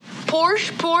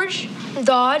Porsche,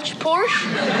 Dodge,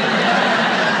 Porsche.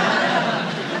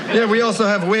 Yeah, we also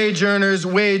have wage earners,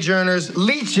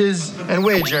 leeches, and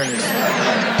wage earners.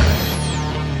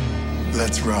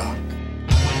 Let's rock.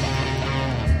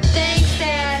 Thanks,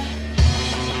 Dad.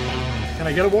 Can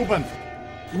I get a whooping?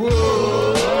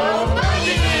 Whoa,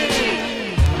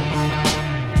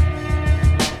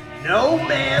 No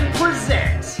Man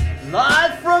presents,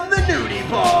 live from the nudie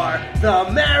bar, the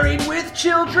Married with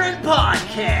Children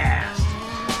podcast.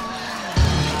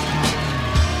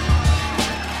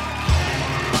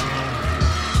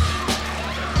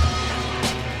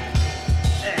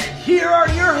 And here are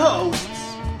your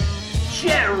hosts,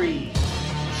 Jerry,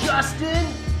 Justin,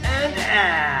 and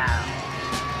Al.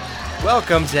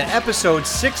 Welcome to episode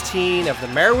 16 of the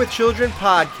Married with Children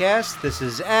podcast. This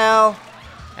is Al,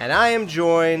 and I am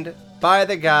joined by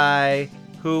the guy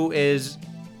who is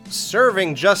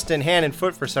serving Justin hand and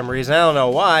foot for some reason. I don't know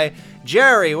why.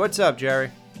 Jerry, what's up, Jerry?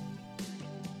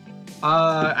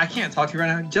 I can't talk to you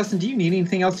right now. Justin, do you need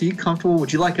anything else? Are you comfortable?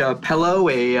 Would you like a pillow,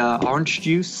 orange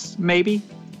juice, maybe?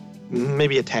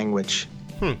 Maybe a Tangwich.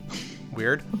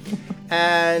 Weird.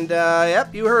 And,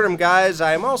 yep, you heard him, guys.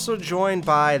 I am also joined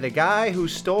by the guy who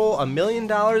stole $1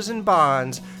 million in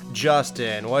bonds,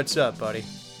 Justin. What's up, buddy?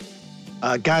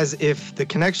 Guys, if the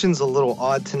connection's a little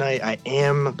odd tonight, I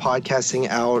am podcasting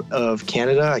out of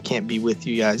Canada. I can't be with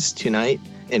you guys tonight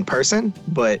in person,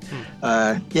 but,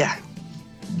 yeah.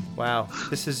 Wow,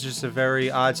 this is just a very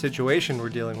odd situation we're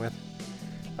dealing with.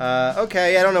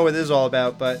 Okay, I don't know what this is all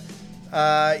about, but,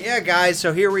 yeah, guys,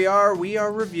 so here we are. We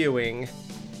are reviewing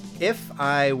If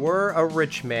I Were a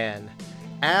Rich Man.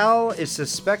 Al is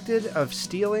suspected of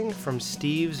stealing from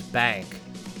Steve's bank.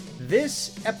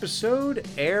 This episode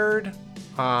aired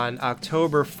on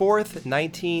October 4th,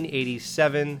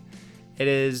 1987. It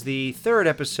is the third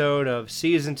episode of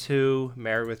Season 2,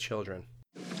 Married with Children.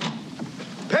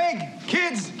 Peg,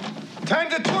 kids, time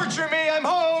to torture me. I'm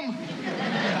home.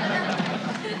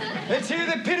 Let's hear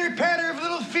the pitter-patter of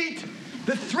little feet,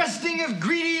 the thrusting of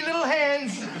greedy little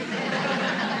hands.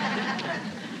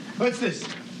 What's this?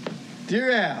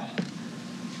 Dear Al,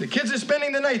 the kids are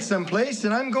spending the night someplace,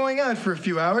 and I'm going out for a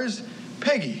few hours.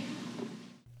 Peggy.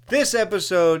 This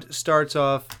episode starts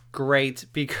off great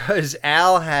because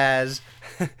Al has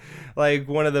like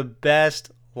one of the best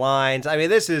lines. I mean,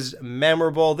 this is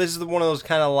memorable. This is one of those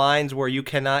kind of lines where you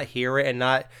cannot hear it and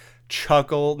not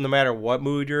chuckle no matter what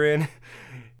mood you're in.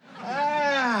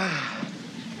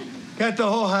 Got the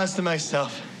whole house to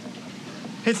myself.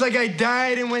 It's like I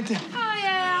died and went to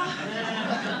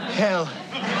hell.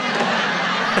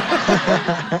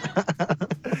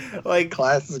 Like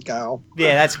classic Al.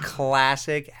 Yeah, that's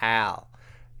classic Al.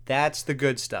 That's the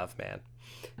good stuff, man.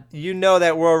 You know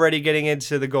that we're already getting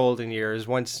into the golden years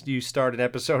once you start an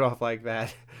episode off like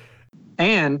that.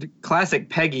 And classic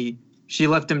Peggy, she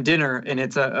left him dinner, and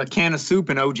it's a can of soup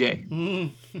and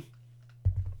OJ.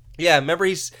 Yeah, remember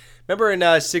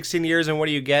in 16 Years and What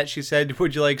Do You Get? She said,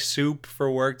 "Would you like soup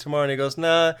for work tomorrow?" And he goes,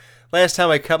 "Nah, last time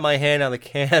I cut my hand on the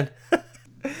can."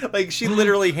 Like, she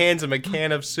literally hands him a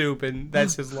can of soup, and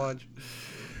that's his lunch.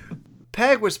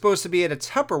 Peg was supposed to be at a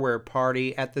Tupperware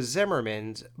party at the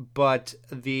Zimmermans, but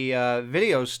the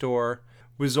video store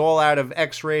was all out of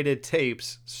X-rated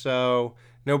tapes, so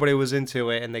nobody was into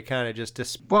it, and they kind of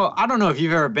just... Well, I don't know if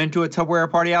you've ever been to a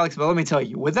Tupperware party, Alex, but let me tell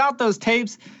you, without those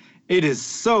tapes, it is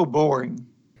so boring.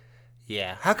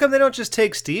 Yeah. How come they don't just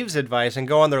take Steve's advice and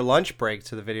go on their lunch break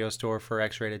to the video store for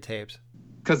X-rated tapes?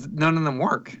 Because none of them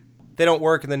work. They don't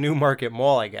work in the Newmarket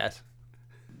Mall, I guess.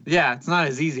 Yeah, it's not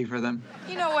as easy for them.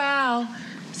 You know, Al,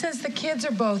 since the kids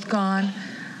are both gone,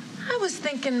 I was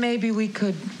thinking maybe we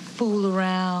could fool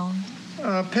around.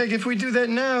 Peg, if we do that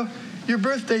now, your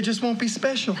birthday just won't be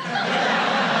special. Come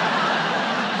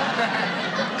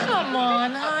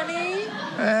on, honey.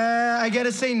 I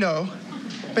gotta say no.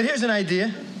 But here's an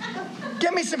idea.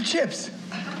 Get me some chips.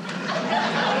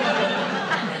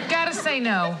 Gotta say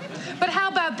no. But how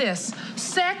about this?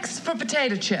 Sex for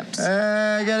potato chips.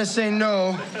 I gotta say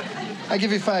no. I'll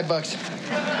give you $5.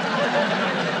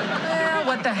 Well,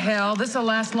 what the hell? This'll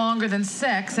last longer than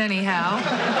sex, anyhow.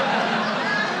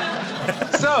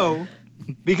 So,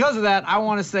 because of that, I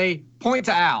want to say point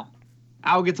to Al.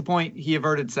 Al gets a point. He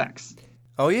averted sex.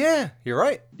 Oh, yeah. You're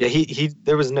right. Yeah, he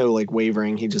there was no, like,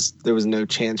 wavering. There was no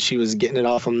chance she was getting it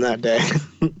off him that day.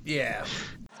 Yeah.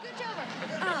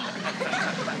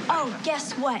 Oh,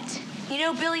 guess what? You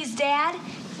know Billy's dad?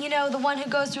 You know, the one who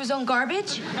goes through his own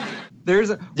garbage? There's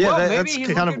a that's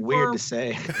kind of weird to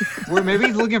say. Maybe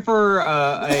he's looking for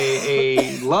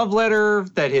a love letter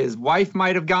that his wife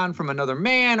might have gotten from another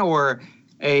man, or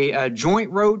a joint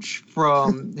roach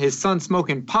from his son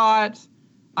smoking pot.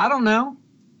 I don't know.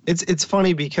 It's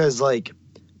funny because, like,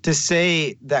 to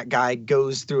say that guy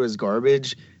goes through his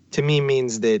garbage to me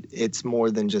means that it's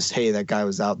more than just, hey, that guy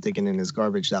was out digging in his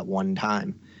garbage that one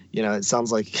time. You know, it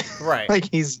sounds like Right. like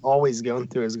he's always going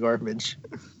through his garbage.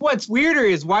 What's weirder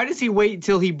is why does he wait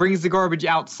till he brings the garbage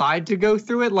outside to go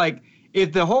through it? Like,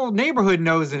 if the whole neighborhood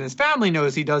knows and his family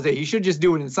knows he does it, he should just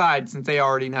do it inside since they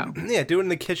already know. Yeah, do it in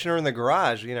the kitchen or in the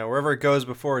garage, you know, wherever it goes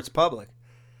before it's public.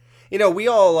 You know, we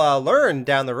all learned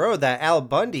down the road that Al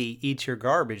Bundy eats your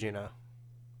garbage, you know.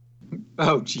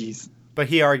 Oh, jeez. But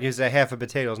he argues that half a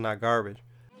potato is not garbage.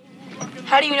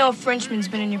 How do you know a Frenchman's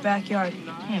been in your backyard?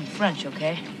 I am French,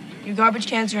 okay? Your garbage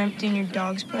cans are empty and your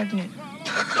dog's pregnant.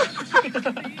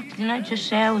 Didn't I just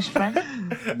say I was French?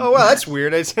 Oh, well, that's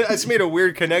weird. I just made a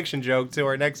weird connection joke to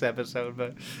our next episode,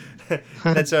 but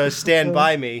that's Stand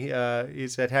By Me. He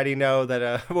said, how do you know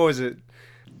that, what was it?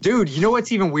 Dude, you know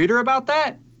what's even weirder about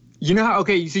that? You know how,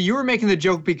 okay, so you were making the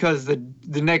joke because the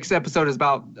next episode is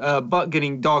about Buck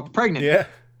getting dog pregnant. Yeah.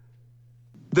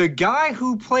 The guy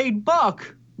who played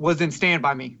Buck was in Stand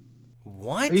By Me.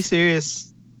 What? Are you serious?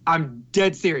 I'm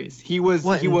dead serious. He was.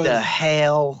 What in the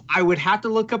hell? I would have to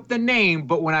look up the name,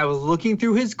 but when I was looking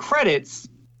through his credits,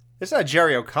 It's not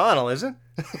Jerry O'Connell, is it?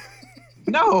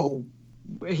 no,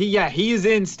 he is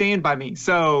in Stand By Me.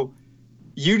 So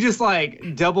you just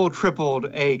like double, tripled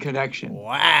a connection.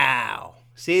 Wow.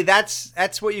 See,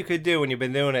 that's what you could do when you've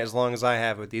been doing it as long as I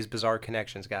have with these bizarre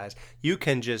connections, guys. You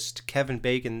can just Kevin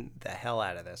Bacon the hell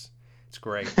out of this. It's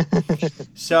great.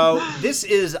 So this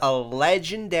is a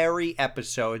legendary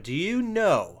episode. Do you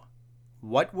know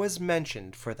what was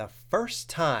mentioned for the first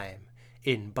time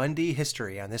in Bundy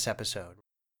history on this episode?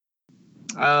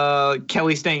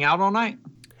 Kelly staying out all night?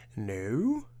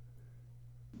 No.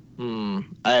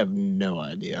 I have no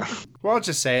idea. Well, I'll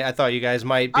just say I thought you guys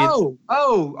might be. Oh!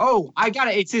 I got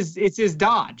it. It's his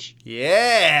Dodge.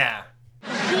 Yeah.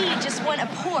 He just won a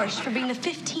Porsche for being the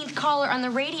 15th caller on the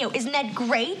radio. Isn't that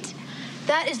great?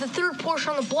 That is the third Porsche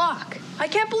on the block. I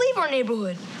can't believe our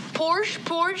neighborhood. Porsche,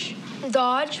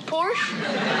 Dodge, Porsche.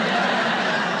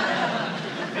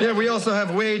 Yeah, we also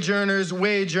have wage earners,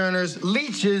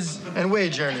 leeches, and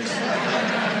wage earners.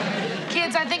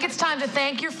 Kids, I think it's time to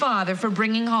thank your father for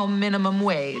bringing home minimum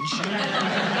wage.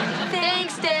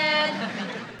 Thanks, Dad.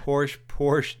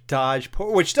 Porsche, Dodge,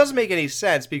 which doesn't make any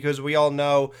sense because we all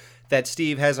know that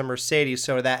Steve has a Mercedes,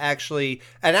 so that actually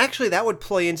that would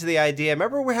play into the idea.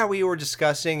 Remember how we were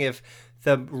discussing if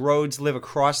the roads live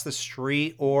across the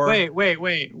street or...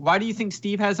 Wait. Why do you think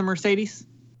Steve has a Mercedes?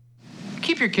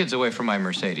 Keep your kids away from my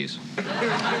Mercedes.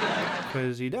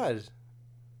 Because he does.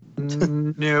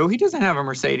 No, he doesn't have a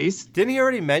Mercedes. Didn't he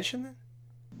already mention that?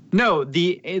 No,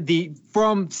 the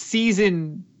from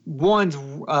season 1's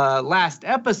last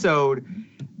episode,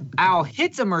 Al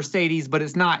hits a Mercedes, but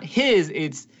it's not his.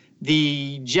 It's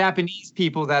the Japanese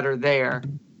people that are there.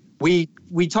 We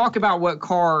talk about what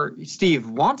car Steve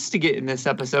wants to get in this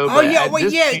episode. Oh, yeah,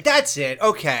 point, that's it.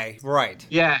 Okay, right.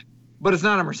 Yeah, but it's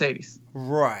not a Mercedes.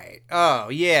 Right. Oh,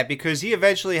 yeah, because he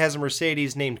eventually has a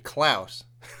Mercedes named Klaus.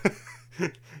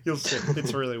 You'll see.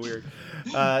 It's really weird.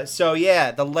 So,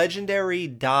 yeah, the legendary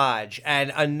Dodge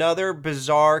and another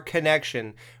bizarre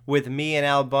connection with me and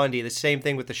Al Bundy. The same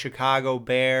thing with the Chicago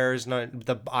Bears.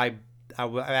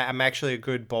 I'm actually a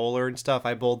good bowler and stuff.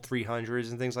 I bowled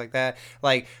 300s and things like that.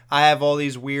 Like, I have all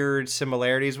these weird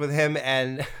similarities with him,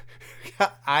 and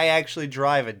I actually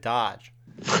drive a Dodge.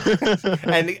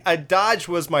 And a Dodge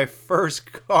was my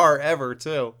first car ever,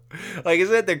 too. Like,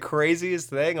 isn't that the craziest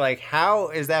thing? Like, how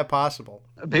is that possible?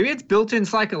 Maybe it's built in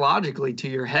psychologically to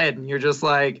your head, and you're just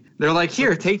like, they're like,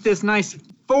 here, take this nice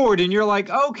Ford, and you're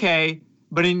like, okay.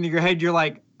 But in your head, you're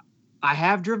like, I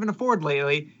have driven a Ford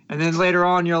lately. And then later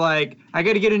on, you're like, I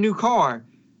got to get a new car.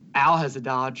 Al has a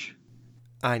Dodge.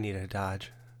 I need a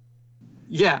Dodge.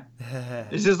 Yeah.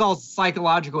 It's just all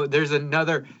psychological. There's an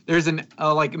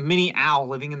like mini Al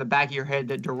living in the back of your head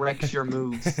that directs your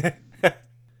moves.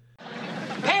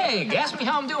 Hey, ask me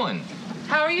how I'm doing.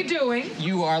 How are you doing?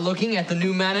 You are looking at the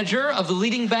new manager of the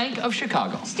leading bank of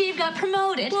Chicago. Steve got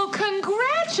promoted. Well,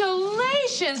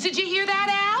 congratulations. Did you hear that,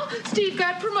 Al? Steve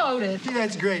got promoted. Gee,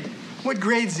 that's great. What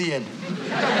grade's he in?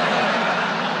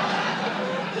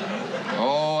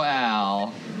 Oh,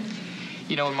 Al.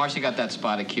 You know, when Marcy got that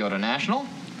spot at Kyoto National,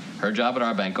 her job at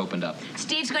our bank opened up.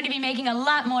 Steve's going to be making a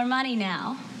lot more money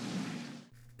now.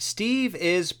 Steve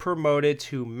is promoted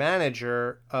to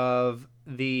manager of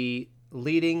the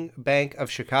leading bank of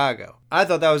Chicago. I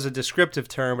thought that was a descriptive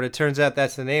term, but it turns out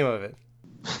that's the name of it.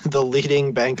 The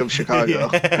leading bank of Chicago.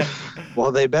 Yeah.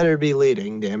 Well, they better be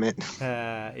leading, damn it.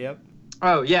 Yep.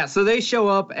 Oh, yeah. So they show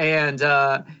up, and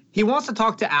he wants to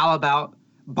talk to Al about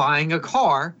buying a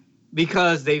car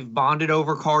because they've bonded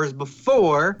over cars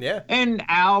before. Yeah. And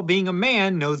Al, being a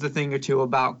man, knows a thing or two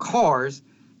about cars.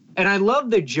 And I love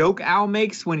the joke Al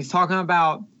makes when he's talking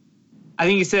about, I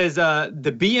think he says,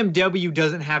 the BMW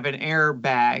doesn't have an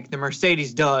airbag. The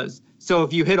Mercedes does. So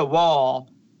if you hit a wall,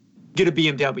 get a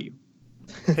BMW.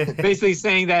 Basically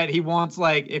saying that he wants,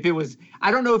 like, if it was,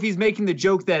 I don't know if he's making the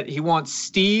joke that he wants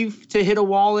Steve to hit a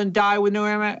wall and die with no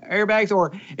airbags,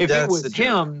 or if That's it was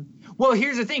him. Well,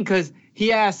 here's the thing, because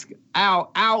he asked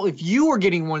Al, if you were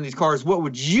getting one of these cars, what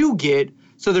would you get?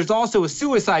 So there's also a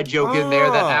suicide joke in there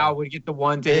that Al would get the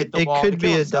one to hit the wall. It could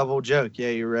be a double joke. Yeah,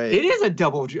 you're right. It is a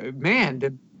double joke.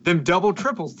 Man, them double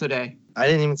triples today. I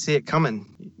didn't even see it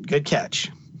coming. Good catch.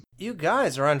 You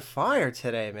guys are on fire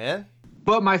today, man.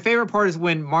 But my favorite part is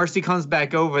when Marcy comes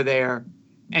back over there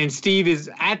and Steve is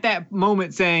at that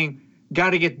moment saying, got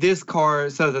to get this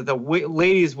car so that the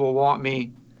ladies will want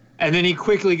me. And then he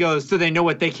quickly goes, so they know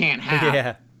what they can't have.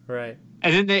 Yeah, right.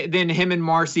 And then him and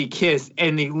Marcy kiss.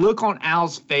 And the look on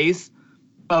Al's face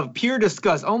of pure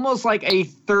disgust, almost like a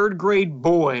third grade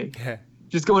boy.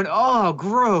 Just going, oh,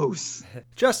 gross.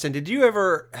 Justin, did you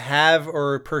ever have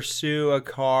or pursue a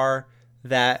car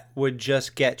that would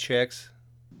just get chicks?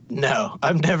 No,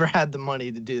 I've never had the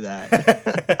money to do that.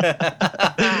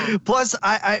 Plus,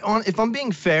 if I'm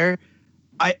being fair,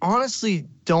 I honestly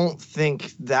don't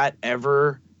think that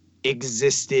ever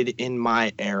existed in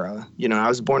my era. You know, I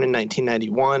was born in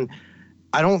 1991.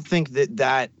 I don't think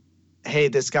that, hey,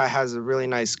 this guy has a really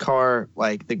nice car,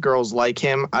 like the girls like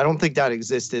him. I don't think that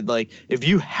existed. Like, if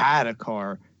you had a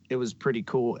car, it was pretty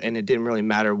cool, and it didn't really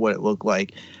matter what it looked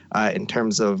like in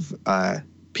terms of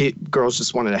girls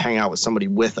just wanted to hang out with somebody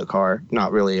with a car,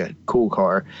 not really a cool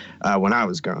car when I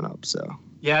was growing up. So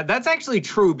yeah, that's actually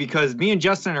true because me and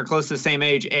Justin are close to the same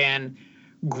age, and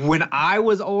when I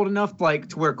was old enough, like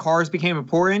to where cars became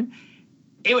important,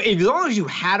 as long as you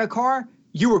had a car,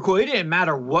 you were cool. It didn't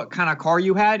matter what kind of car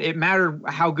you had; it mattered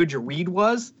how good your weed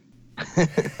was.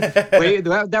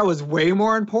 That was way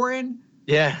more important.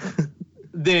 Yeah.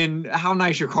 Than how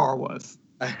nice your car was.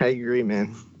 I agree,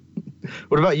 man.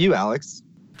 What about you, Alex?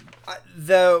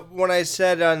 When I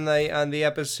said on the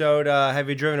episode, have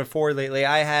you driven a Ford lately?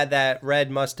 I had that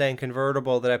red Mustang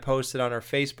convertible that I posted on our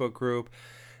Facebook group.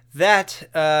 That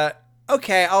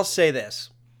okay, I'll say this.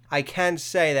 I can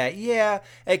say that, yeah,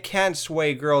 it can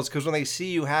sway girls because when they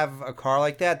see you have a car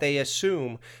like that, they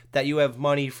assume that you have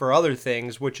money for other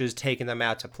things, which is taking them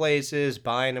out to places,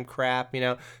 buying them crap, you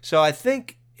know. So I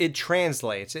think it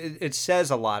translates. It says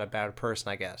a lot about a person,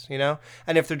 I guess, you know?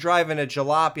 And if they're driving a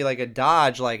jalopy like a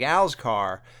Dodge, like Al's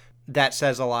car, that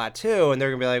says a lot too. And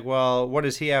they're going to be like, well, what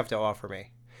does he have to offer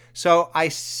me? So I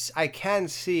can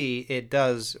see it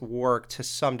does work to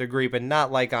some degree, but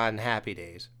not like on Happy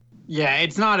Days. Yeah,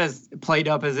 it's not as played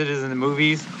up as it is in the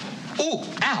movies. Oh,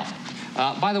 Al,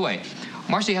 by the way,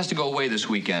 Marcy has to go away this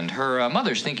weekend. Her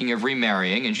mother's thinking of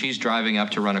remarrying, and she's driving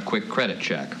up to run a quick credit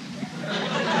check.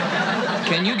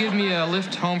 Can you give me a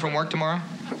lift home from work tomorrow?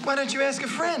 Why don't you ask a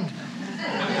friend?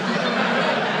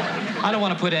 I don't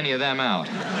want to put any of them out.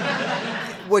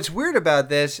 What's weird about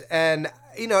this, and,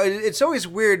 you know, it's always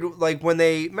weird, like, when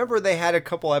they had a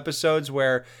couple episodes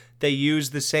where they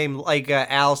use the same, like,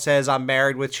 Al says, I'm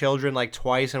married with children, like,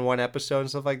 twice in one episode and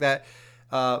stuff like that.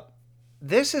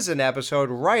 This is an episode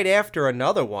right after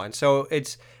another one, so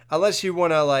it's... Unless you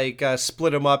want to, like,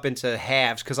 split them up into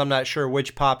halves, because I'm not sure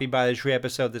which Poppy by the Tree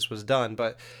episode this was done,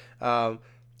 but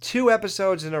 2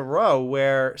 episodes in a row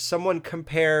where someone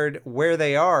compared where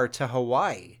they are to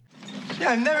Hawaii.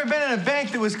 Yeah, I've never been in a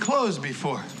bank that was closed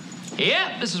before.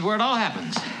 Yeah, this is where it all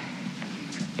happens.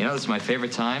 You know, this is my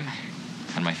favorite time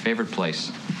and my favorite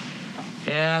place.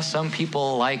 Yeah, some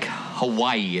people like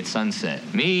Hawaii at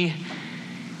sunset. Me,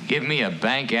 give me a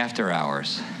bank after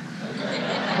hours.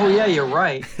 Oh, yeah, you're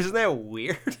right. Isn't that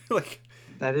weird? Like,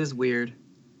 that is weird.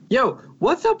 Yo,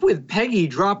 what's up with Peggy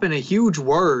dropping a huge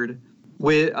word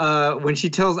with when she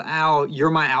tells Al,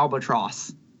 you're my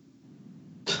albatross?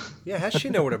 Yeah, how does she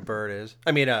know what a bird is?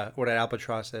 I mean, what an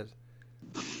albatross is.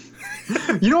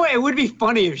 You know what? It would be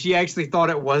funny if she actually thought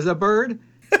it was a bird.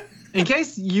 In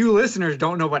case you listeners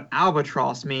don't know what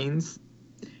albatross means,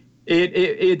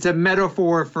 it's a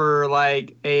metaphor for,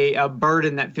 like, a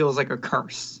burden that feels like a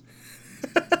curse.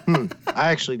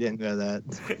 I actually didn't know that.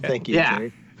 Thank you, Yeah.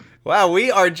 Jerry. Wow,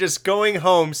 we are just going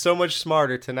home so much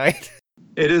smarter tonight.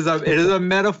 It is a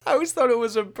metaphor. I always thought it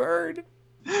was a bird.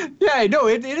 Yeah, no,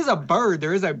 it is a bird.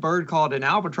 There is a bird called an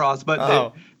albatross,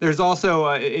 but there's also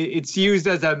it's used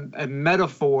as a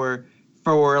metaphor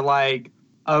for, like,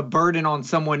 a burden on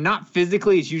someone. Not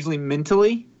physically, it's usually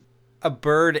mentally. A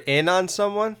bird in on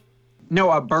someone?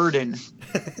 No, a burden.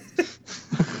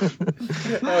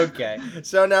 Okay,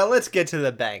 so now let's get to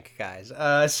the bank, guys.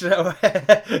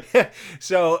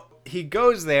 So he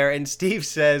goes there, and Steve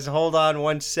says, "Hold on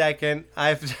 1 second.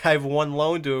 I have one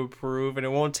loan to approve, and it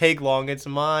won't take long. It's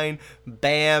mine."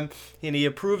 Bam, and he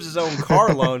approves his own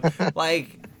car loan.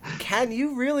 Like, can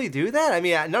you really do that? I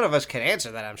mean, none of us can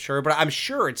answer that, I'm sure, but I'm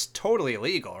sure it's totally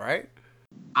illegal, right?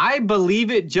 I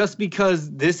believe it just because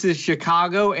this is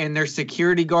Chicago and their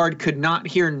security guard could not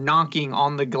hear knocking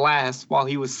on the glass while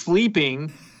he was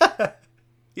sleeping.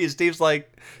 Steve's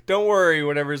like, "Don't worry,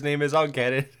 whatever his name is, I'll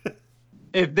get it."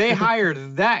 If they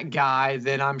hired that guy,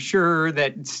 then I'm sure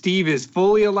that Steve is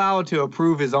fully allowed to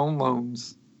approve his own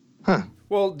loans. Huh.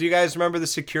 Well, do you guys remember the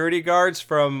security guards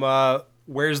from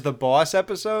Where's the Boss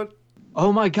episode?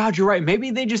 Oh my God, you're right.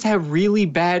 Maybe they just have really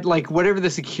bad, like whatever the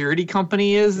security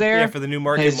company is there. Yeah, for the New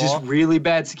Market has Mall. Just really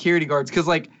bad security guards. Because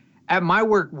like at my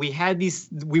work, we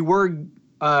were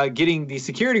getting these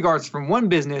security guards from one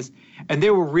business, and they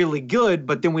were really good.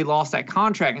 But then we lost that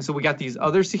contract, and so we got these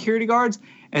other security guards,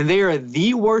 and they are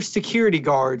the worst security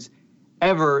guards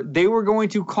ever. They were going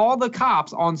to call the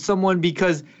cops on someone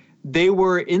because they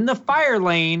were in the fire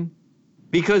lane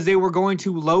because they were going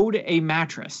to load a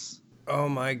mattress. Oh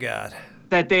my God.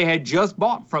 That they had just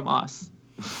bought from us.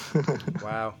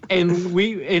 Wow. And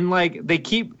they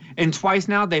keep, and twice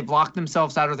now they've locked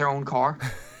themselves out of their own car.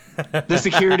 The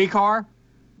security car.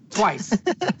 Twice.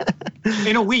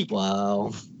 In a week.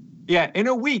 Wow. Yeah, in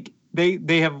a week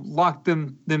they have locked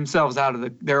themselves out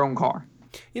of their own car.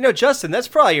 You know, Justin, that's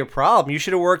probably your problem. You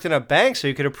should have worked in a bank so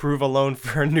you could approve a loan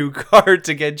for a new car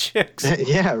to get chicks.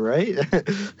 Yeah, right?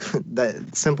 That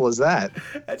simple as that.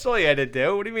 That's all you had to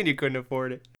do. What do you mean you couldn't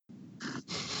afford it?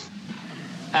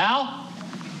 Al?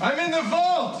 I'm in the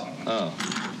vault. Oh.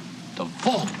 The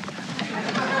vault?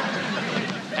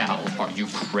 Al, are you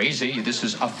crazy? This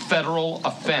is a federal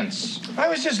offense. I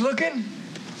was just looking.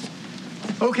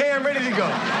 Okay, I'm ready to go.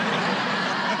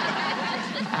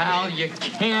 Al, you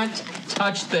can't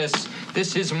touch this.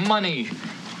 This is money.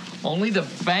 Only the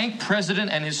bank president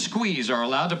and his squeeze are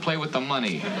allowed to play with the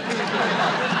money.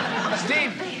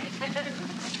 Steve,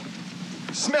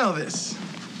 smell this.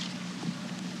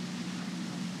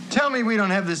 Tell me we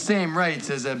don't have the same rights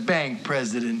as a bank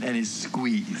president and his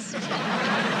squeeze.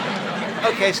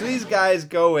 Okay, so these guys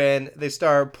go in, they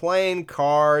start playing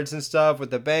cards and stuff with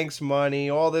the bank's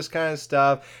money, all this kind of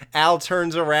stuff. Al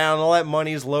turns around, all that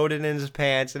money's loaded in his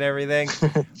pants and everything.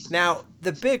 Now,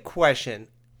 the big question,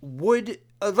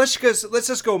 let's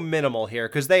just go minimal here,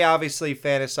 because they obviously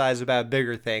fantasize about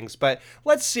bigger things, but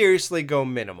let's seriously go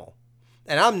minimal.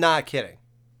 And I'm not kidding.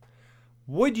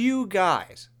 Would you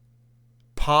guys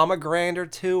palm a grand or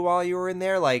two while you were in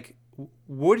there? Like,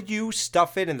 would you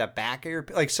stuff it in the back of your,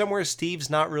 like somewhere Steve's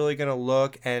not really going to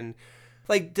look? And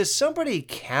like, does somebody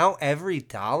count every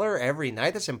dollar every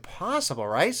night? That's impossible,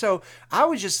 right? So I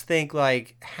would just think,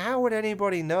 like, how would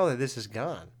anybody know that this is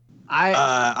gone?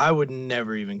 I would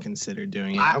never even consider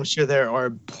doing it. I'm sure there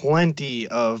are plenty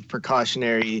of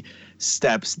precautionary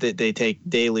steps that they take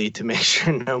daily to make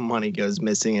sure no money goes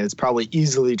missing, and it's probably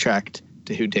easily tracked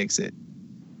to who takes it.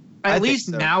 At least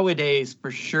nowadays,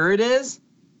 for sure it is.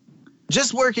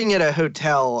 Just working at a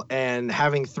hotel and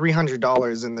having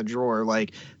 $300 in the drawer,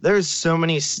 like, there's so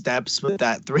many steps with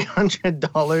that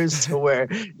 $300 to where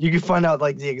you can find out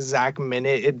like the exact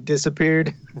minute it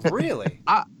disappeared. Really?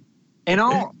 I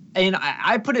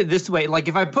put it this way, like,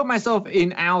 if I put myself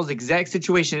in Al's exact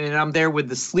situation and I'm there with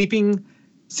the sleeping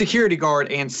security guard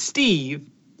and Steve,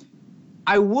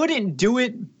 I wouldn't do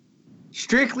it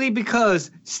strictly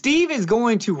because Steve is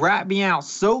going to rat me out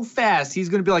so fast. He's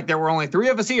going to be like, there were only 3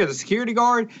 of us here, the security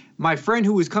guard, my friend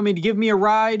who was coming to give me a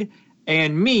ride,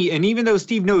 and me. And even though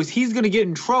Steve knows he's going to get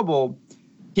in trouble,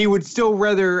 he would still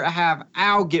rather have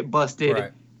Al get busted.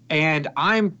 Right. And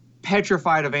I'm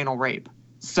petrified of anal rape.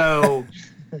 So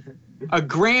a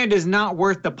grand is not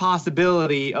worth the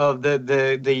possibility of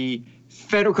the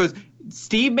federal, because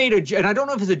Steve made and I don't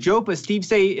know if it's a joke, but Steve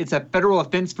say it's a federal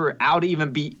offense for Al to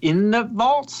even be in the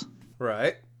vault.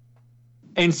 Right.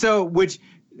 And so, which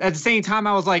at the same time,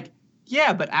 I was like,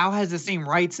 yeah, but Al has the same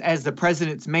rights as the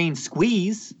president's main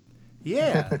squeeze.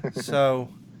 Yeah. So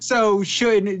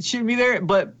shouldn't be there.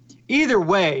 But either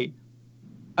way,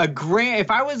 a grand,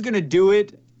 if I was going to do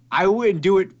it, I wouldn't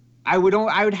do it. I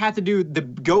would have to do the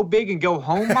go big and go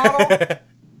home model.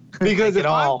 Because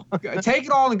take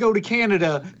it all and go to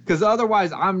Canada, because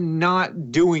otherwise I'm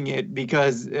not doing it,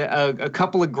 because a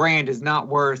couple of grand is not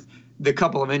worth the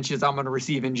couple of inches I'm going to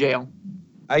receive in jail.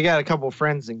 I got a couple of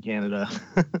friends in Canada.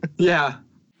 Yeah.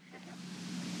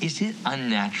 Is it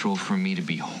unnatural for me to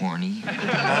be horny? Not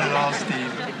at all,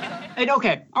 Steve. And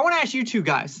okay, I want to ask you two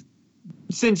guys.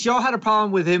 since y'all had a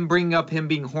problem with him bringing up him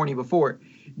being horny before,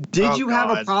 did you have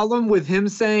a God. problem with him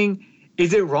saying,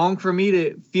 is it wrong for me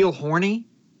to feel horny?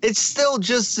 It's still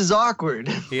just as awkward.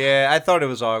 Yeah, I thought it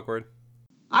was awkward.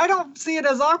 I don't see it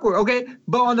as awkward, okay?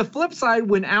 But on the flip side,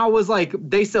 when Al was like,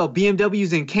 they sell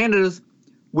BMWs in Canada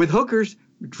with hookers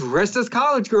dressed as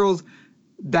college girls,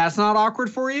 that's not awkward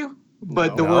for you?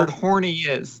 But the word horny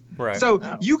is. Right. So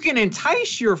you can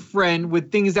entice your friend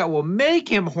with things that will make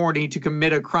him horny to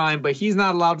commit a crime, but he's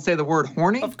not allowed to say the word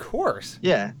horny? Of course.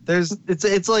 Yeah,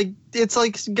 it's like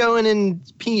going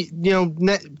and picking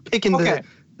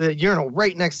the urinal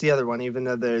right next to the other one, even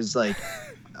though there's like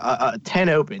 10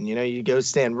 open. You go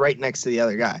stand right next to the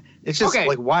other guy. It's just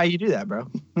like, why you do that, bro?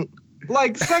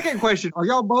 Like, second question, are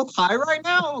y'all both high right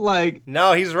now? Like,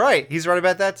 no, he's right. He's right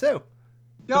about that too.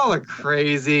 Y'all are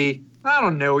crazy. I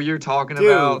don't know what you're talking Dude,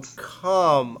 about.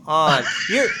 Come on.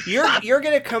 You're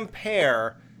gonna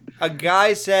compare a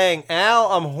guy saying,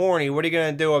 Al, I'm horny, what are you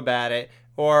gonna do about it?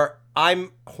 Or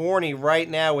I'm horny right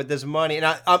now with this money, and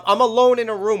I'm alone in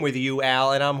a room with you,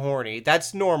 Al, and I'm horny.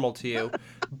 That's normal to you.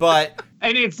 But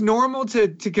and it's normal to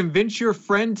convince your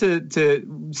friend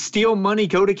to steal money,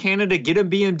 go to Canada, get a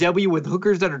BMW with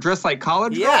hookers that are dressed like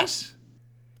college girls? Yes.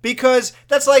 Because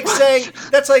that's like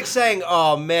saying,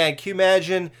 oh man, can you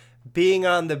imagine being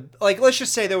on the, like, let's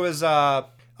just say there was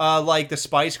like the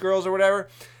Spice Girls or whatever.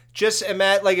 Just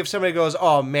imagine, like, if somebody goes,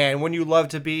 oh man, wouldn't you love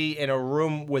to be in a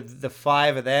room with the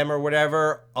 5 of them or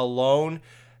whatever alone?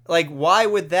 Like, why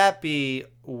would that be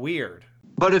weird?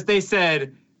 But if they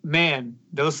said, man,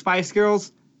 those Spice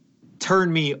Girls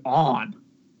turn me on.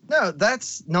 No,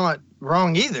 that's not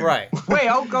wrong either. Right. Wait,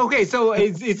 okay, so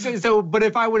but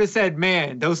if I would have said,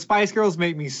 man, those Spice Girls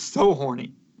make me so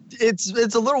horny. It's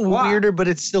a little weirder, but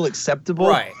it's still acceptable.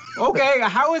 Right. Okay,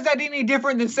 how is that any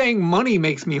different than saying money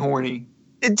makes me horny?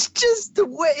 It's just the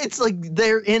way, it's like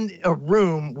they're in a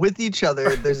room with each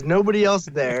other. There's nobody else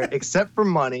there except for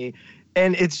money.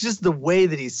 And it's just the way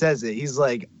that he says it. He's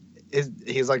like,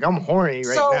 I'm horny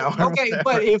right now. Okay,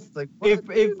 but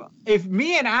if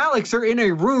me and Alex are in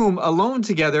a room alone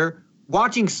together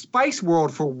watching Spice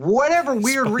World for whatever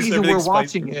weird reason we're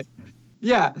watching it.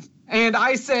 Yeah. And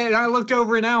I looked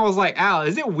over and Al was like, Al,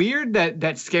 is it weird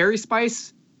that Scary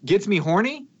Spice gets me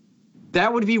horny?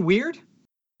 That would be weird?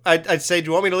 I'd say, do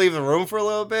you want me to leave the room for a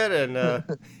little bit and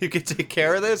you can take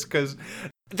care of this? Because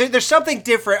there's something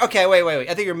different. Okay, wait.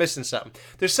 I think you're missing something.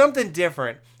 There's something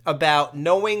different about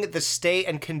knowing the state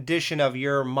and condition of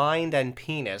your mind and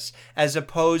penis as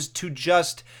opposed to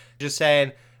just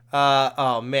saying,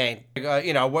 oh man,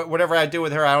 whatever I do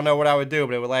with her, I don't know what I would do,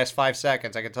 but it would last 5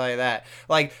 seconds. I can tell you that.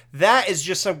 Like, that is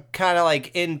just some kind of like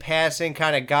in passing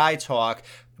kind of guy talk,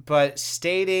 but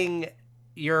stating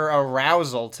your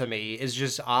arousal to me is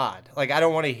just odd. Like, I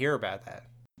don't want to hear about that.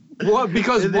 What?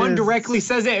 Because one directly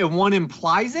says it and one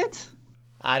implies it?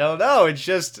 I don't know. It's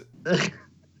just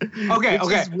okay.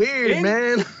 It's weird,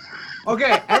 man.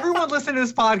 Okay, everyone listen to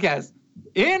this podcast.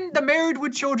 In the Married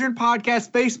with Children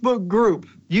podcast Facebook group.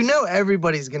 You know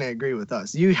everybody's going to agree with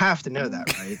us. You have to know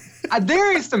that, right?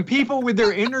 There is some people with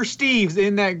their inner Steves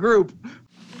in that group.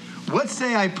 What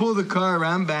say I pull the car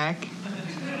around back,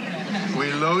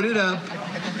 we load it up,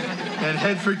 and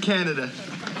head for Canada.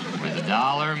 Where the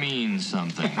dollar means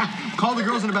something. Call the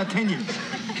girls in about 10 years.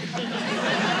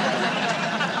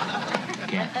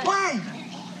 Can't. Why?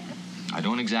 I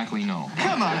don't exactly know.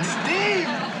 Come on, Steve.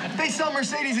 They sell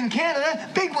Mercedes in Canada,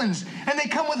 big ones, and they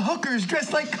come with hookers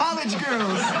dressed like college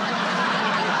girls.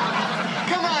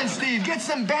 Come on, Steve, get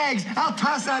some bags. I'll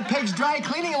toss out Peg's dry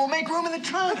cleaning and we'll make room in the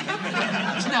trunk.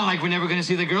 It's not like we're never going to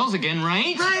see the girls again,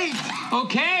 right? Right.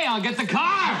 Okay, I'll get the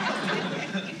car.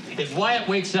 If Wyatt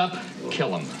wakes up,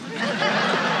 kill him.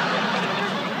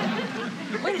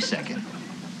 Wait a second.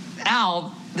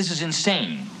 Al, this is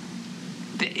insane.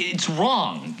 It's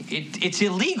wrong. It's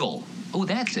illegal. Oh,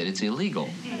 that's it. It's illegal.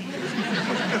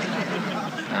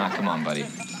 Ah, come on, buddy.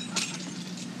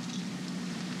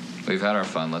 We've had our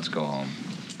fun. Let's go home.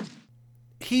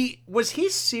 Was he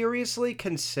seriously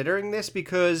considering this?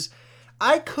 Because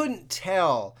I couldn't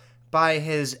tell by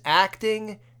his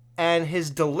acting and his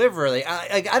delivery.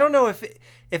 I don't know if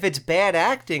it's bad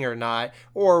acting or not,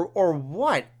 or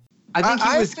what.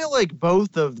 I feel like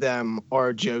both of them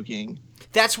are joking.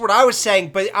 That's what I was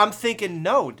saying, but I'm thinking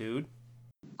no, dude.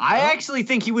 I actually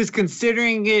think he was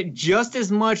considering it just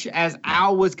as much as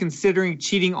Al was considering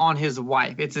cheating on his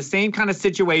wife. It's the same kind of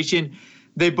situation.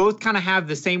 They both kind of have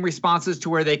the same responses to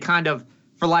where they kind of,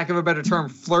 for lack of a better term,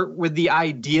 flirt with the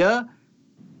idea,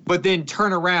 but then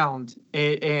turn around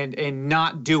and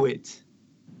not do it.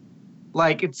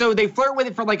 Like, so they flirt with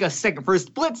it for like a second. For a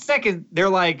split second, they're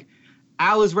like,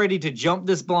 Al is ready to jump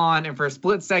this blonde, and for a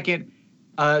split second,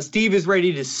 Steve is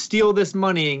ready to steal this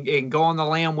money and go on the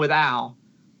lam with Al.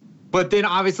 But then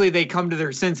obviously they come to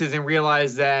their senses and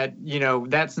realize that,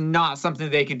 that's not something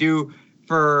they could do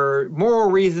for moral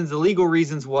reasons, illegal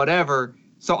reasons, whatever.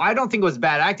 So I don't think it was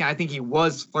bad acting. I think he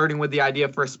was flirting with the idea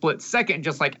for a split second,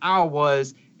 just like Al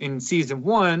was in season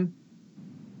 1.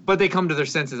 But they come to their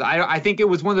senses. I think it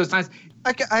was one of those times.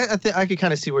 I could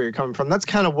kind of see where you're coming from. That's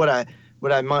kind of what I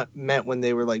meant when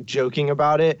they were like joking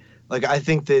about it. Like, I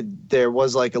think that there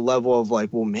was like a level of like,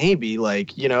 well, maybe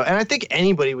like, and I think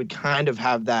anybody would kind of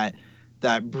have that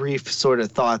brief sort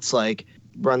of thoughts like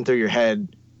run through your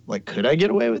head. Like, could I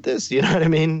get away with this? You know what I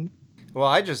mean? Well,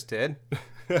 I just did.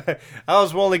 I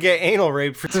was willing to get anal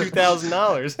raped for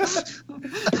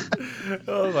 $2,000.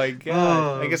 Oh my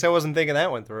God. I guess I wasn't thinking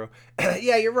that one through.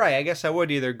 Yeah, you're right. I guess I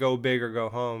would either go big or go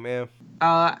home. Yeah.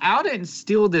 Al didn't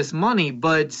steal this money,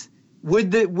 but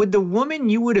would the woman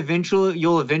you'll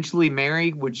eventually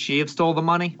marry, would she have stole the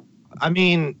money? I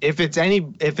mean, if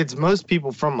it's most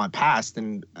people from my past,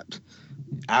 then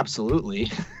absolutely.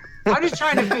 I'm just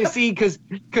trying to see because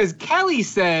Kelly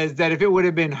says that if it would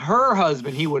have been her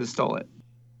husband, he would have stole it.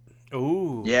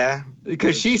 Ooh. Yeah.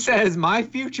 Because she says my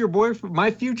future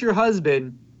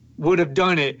husband would have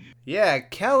done it. Yeah,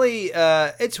 Kelly.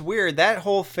 It's weird, that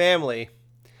whole family.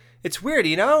 It's weird,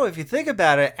 if you think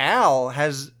about it. Al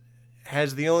has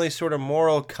the only sort of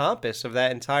moral compass of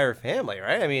that entire family,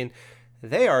 right? I mean,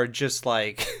 they are just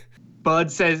like. Bud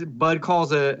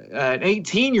calls an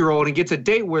 18-year-old and gets a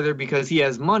date with her because he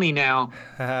has money now,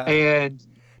 and.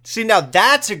 See, now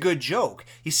that's a good joke.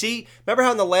 You see, remember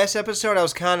how in the last episode I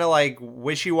was kind of like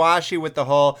wishy-washy with the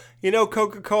whole,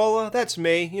 Coca-Cola, that's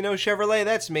me. Chevrolet,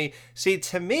 that's me. See,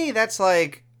 to me, that's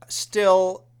like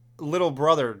still little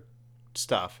brother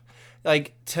stuff.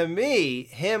 Like, to me,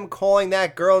 him calling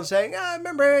that girl and saying,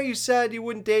 remember how you said you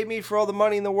wouldn't date me for all the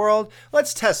money in the world?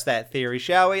 Let's test that theory,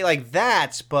 shall we? Like,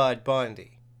 that's Bud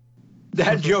Bundy.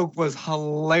 That joke was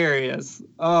hilarious.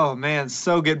 Oh, man,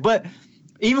 so good. But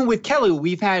even with Kelly,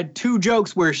 we've had 2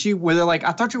 jokes where they're like,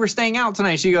 I thought you were staying out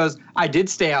tonight. She goes, I did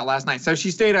stay out last night. So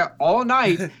she stayed out all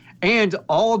night and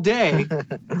all day.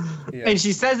 Yeah. And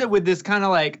she says it with this kind of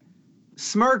like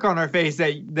smirk on her face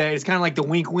that is kind of like the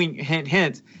wink, wink, hint,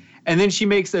 hint. And then she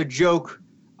makes a joke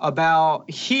about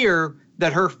here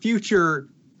that her future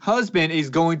husband is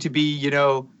going to be,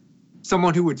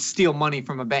 someone who would steal money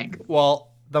from a bank.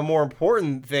 Well, the more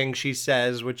important thing she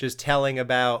says, which is telling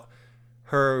about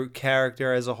her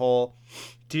character as a whole.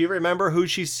 Do you remember who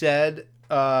she said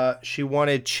she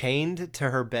wanted chained to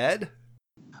her bed?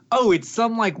 Oh, it's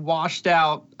some like washed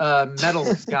out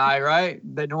metals guy, right?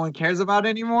 That no one cares about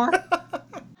anymore.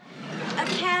 A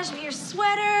cashmere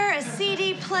sweater, a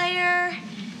CD player,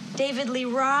 David Lee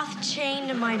Roth chained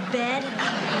to my bed.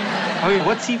 Okay,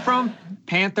 what's he from?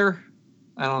 Panther?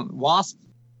 Wasp?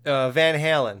 Van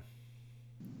Halen.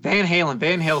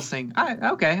 Van Helsing.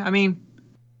 Okay, I mean.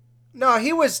 No,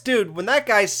 he was, dude, when that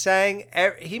guy sang,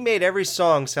 he made every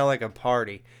song sound like a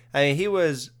party. I mean, he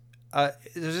was,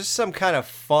 there's just some kind of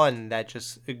fun that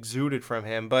just exuded from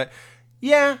him. But,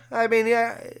 yeah, I mean,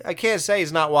 yeah, I can't say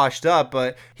he's not washed up,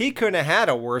 but he couldn't have had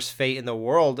a worse fate in the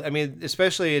world. I mean,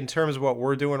 especially in terms of what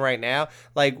we're doing right now.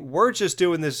 Like, we're just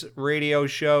doing this radio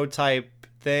show type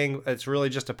thing. It's really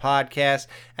just a podcast.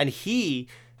 And he,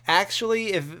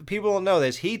 actually, if people don't know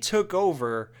this, he took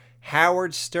over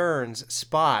Howard Stern's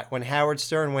spot when Howard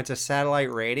Stern went to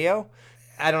satellite radio.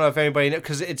 I don't know if anybody knows,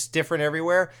 because it's different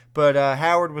everywhere, but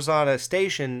Howard was on a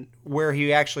station where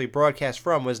he actually broadcast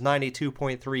from was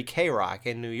 92.3 K-Rock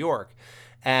in New York.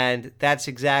 And that's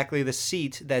exactly the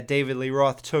seat that David Lee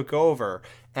Roth took over.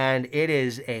 And it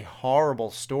is a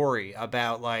horrible story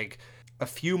about, like, a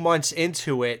few months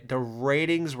into it, the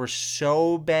ratings were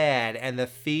so bad and the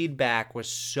feedback was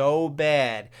so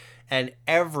bad. And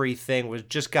everything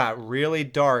just got really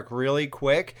dark really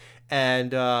quick.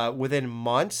 And within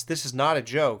months, this is not a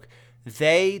joke,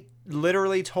 they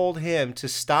literally told him to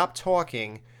stop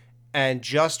talking and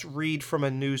just read from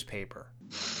a newspaper.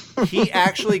 He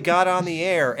actually got on the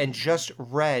air and just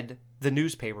read the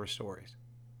newspaper stories.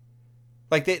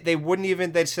 Like, they wouldn't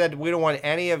even, they said, we don't want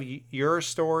any of your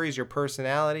stories, your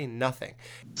personality, nothing.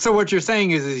 So what you're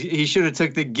saying is he should have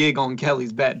took the gig on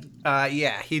Kelly's bed.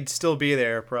 Yeah, he'd still be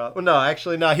there. No,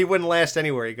 actually, no, he wouldn't last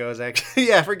anywhere he goes, actually.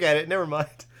 Yeah, forget it. Never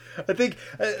mind. I think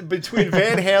between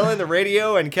Van Halen, the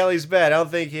radio, and Kelly's bed, I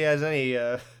don't think he has any,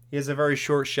 he has a very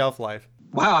short shelf life.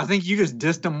 Wow, I think you just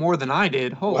dissed him more than I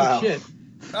did. Holy shit.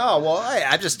 Oh, well,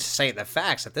 I'm just saying the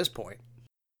facts at this point.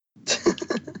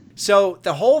 So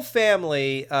the whole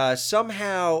family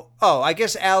somehow. Oh, I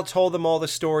guess Al told them all the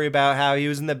story about how he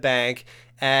was in the bank,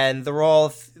 and they're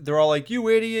all like, "You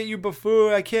idiot, you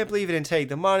buffoon! I can't believe you didn't take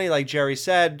the money." Like Jerry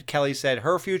said, Kelly said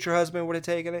her future husband would have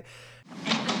taken it.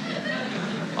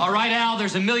 All right, Al,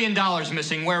 there's $1 million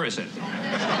missing. Where is it?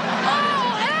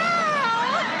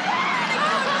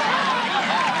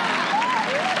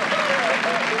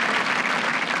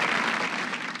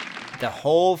 The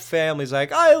whole family's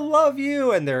like, "I love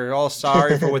you," and they're all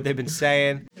sorry for what they've been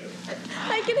saying.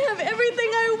 I can have everything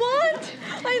I want.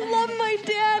 I love my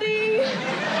daddy.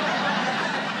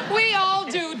 We all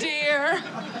do, dear.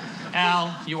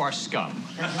 Al, you are scum.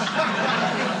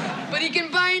 But he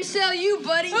can buy and sell you,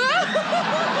 buddy.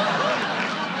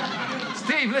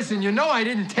 Steve, listen, you know I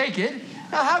didn't take it.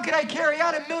 Now, how could I carry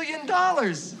out $1 million?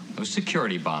 Those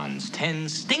security bonds, 10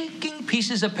 stinking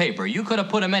pieces of paper. You could have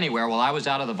put them anywhere while I was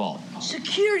out of the vault.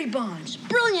 Security bonds.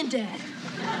 Brilliant, Dad.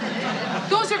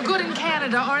 Those are good in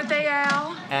Canada, aren't they,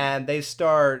 Al? And they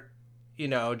start,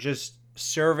 just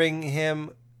serving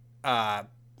him,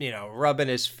 rubbing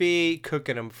his feet,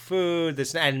 cooking him food.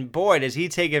 And boy, does he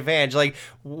take advantage. Like,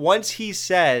 once he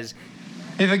says,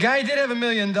 if a guy did have $1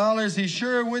 million, he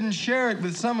sure wouldn't share it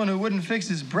with someone who wouldn't fix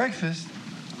his breakfast.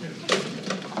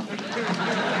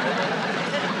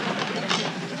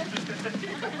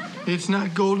 It's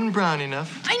not golden brown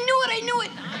enough. I knew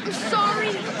it. I'm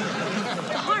sorry.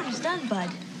 The harm is done, Bud.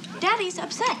 Daddy's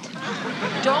upset.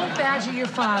 Don't badger your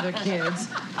father, kids.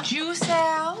 Juice,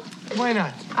 Al? Why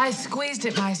not? I squeezed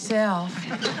it myself.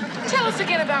 Tell us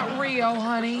again about Rio,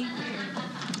 honey.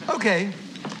 Okay.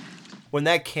 when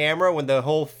the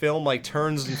whole film like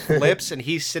turns and flips and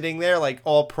he's sitting there like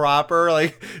all proper,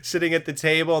 like sitting at the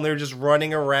table and they're just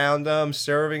running around him,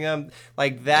 serving him,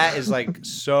 like that is like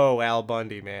so Al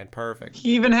Bundy, man. Perfect.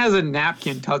 He even has a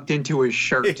napkin tucked into his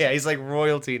shirt. Yeah, he's like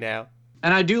royalty now.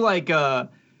 And I do like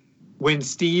when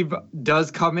Steve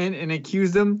does come in and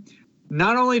accuse them,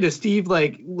 not only does Steve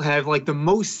like have like the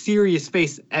most serious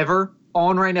face ever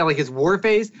on right now, like his war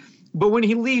face, but when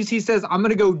he leaves, he says, "I'm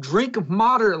going to go drink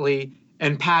moderately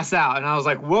and pass out." And I was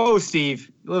like, whoa,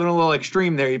 Steve, you're living a little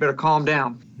extreme there. You better calm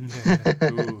down.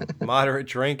 Ooh, moderate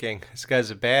drinking. This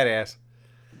guy's a badass.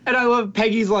 And I love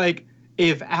Peggy's like,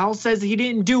 if Al says he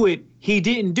didn't do it, he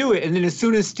didn't do it. And then as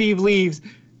soon as Steve leaves,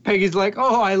 Peggy's like,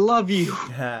 "Oh, I love you."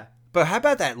 Yeah. But how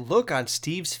about that look on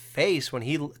Steve's face when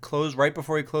he closed, right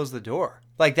before he closed the door?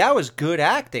 Like, that was good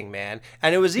acting, man.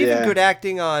 And it was even good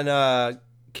acting on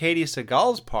Katie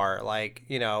Seagal's part. Like,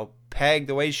 you know, Peg,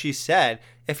 the way she said,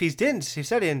 if he said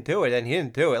he didn't do it, then he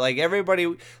didn't do it. Like,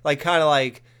 everybody, like, kind of,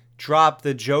 like, dropped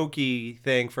the jokey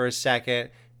thing for a second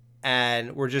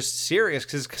and were just serious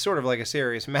because it's sort of like a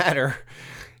serious matter.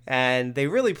 And they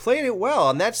really played it well.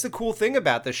 And that's the cool thing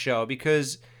about the show,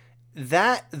 because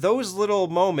those little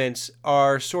moments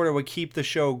are sort of what keep the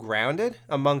show grounded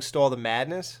amongst all the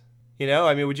madness. You know,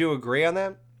 I mean, would you agree on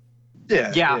that?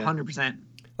 Yeah, 100%.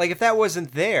 Like, if that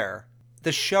wasn't there,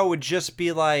 the show would just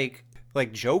be like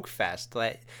Joke Fest,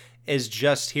 that is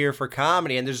just here for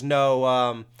comedy, and there's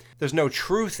no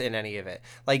truth in any of it.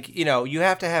 Like, you know, you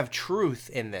have to have truth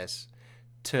in this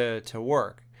to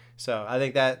work. So I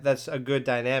think that's a good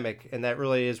dynamic, and that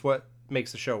really is what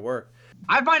makes the show work.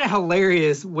 I find it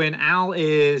hilarious when Al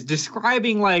is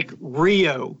describing like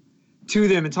Rio to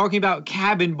them and talking about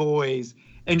cabin boys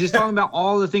and just talking about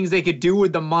all the things they could do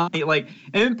with the money. Like,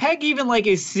 and Peg even like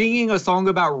is singing a song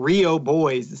about Rio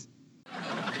boys.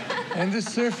 And the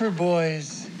surfer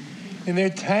boys, in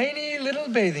their tiny little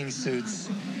bathing suits,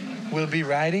 will be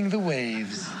riding the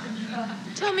waves.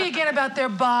 Tell me again about their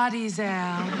bodies,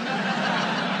 Al.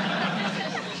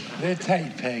 They're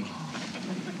tight, Peg.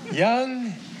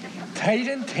 Young, tight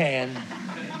and tan,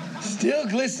 still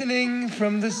glistening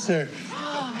from the surf.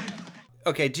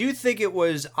 Okay, do you think it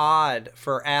was odd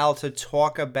for Al to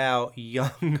talk about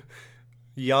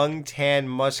young, tan,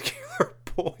 muscular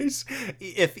boys?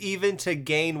 If even to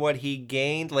gain what he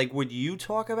gained, like, would you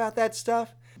talk about that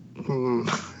stuff? To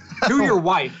your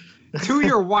wife. To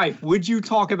your wife, would you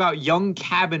talk about young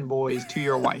cabin boys to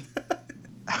your wife?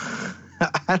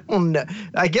 I don't know.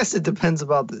 I guess it depends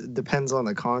on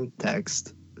the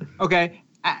context. Okay.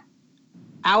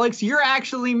 Alex, you're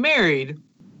actually married.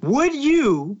 Would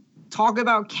you talk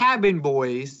about cabin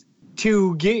boys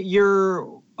to get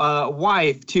your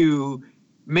wife to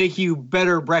make you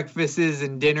better breakfasts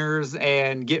and dinners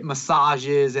and get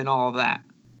massages and all of that?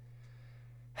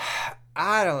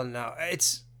 I don't know.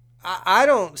 I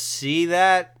don't see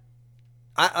that.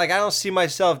 I don't see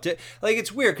myself like,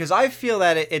 it's weird because I feel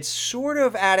that it's sort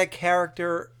of out of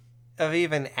character of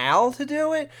even Al to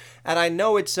do it, and I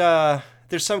know it's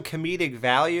there's some comedic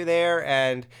value there,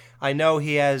 and I know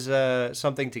he has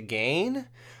something to gain,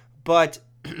 but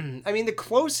I mean, the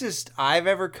closest I've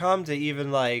ever come to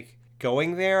even like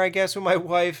going there, I guess, with my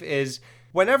wife is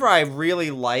whenever I really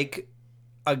like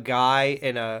a guy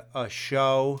in a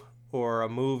show or a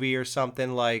movie or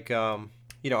something like, I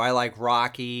like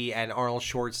Rocky and Arnold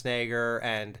Schwarzenegger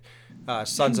and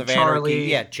Sons of Charlie.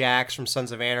 Anarchy. Yeah, Jax from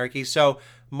Sons of Anarchy. So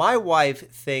my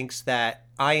wife thinks that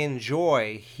I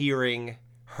enjoy hearing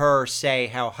her say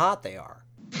how hot they are.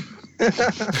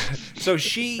 So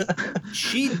she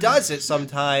does it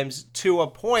sometimes to a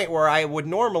point where I would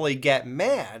normally get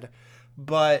mad,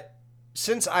 but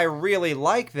since I really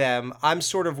like them, I'm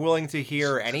sort of willing to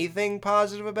hear anything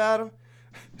positive about them.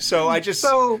 So I just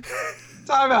time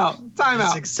out.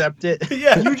 Just accept it.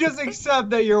 Yeah. You just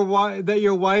accept that your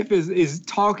wife is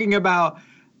talking about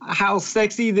how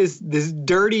sexy this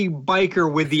dirty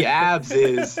biker with the abs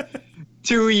is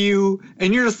to you,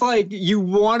 and you're just like, you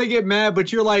want to get mad,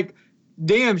 but you're like,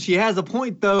 damn, she has a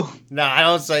point though. No, I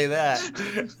don't say that.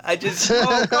 I just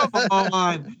Oh, come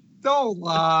on. Don't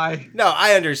lie. No,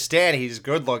 I understand he's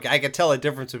good looking. I can tell the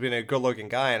difference between a good looking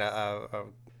guy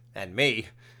and me.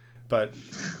 But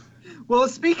well,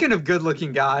 speaking of good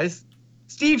looking guys,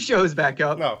 Steve shows back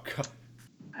up. Oh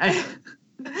God.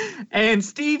 And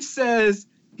Steve says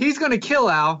he's gonna kill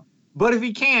Al, but if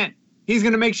he can't, he's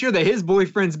gonna make sure that his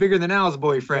boyfriend's bigger than Al's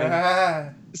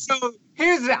boyfriend. So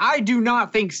I do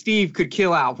not think Steve could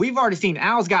kill Al. We've already seen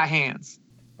Al's got hands.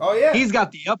 Oh yeah. He's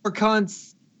got the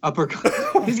uppercuts.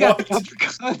 He's got the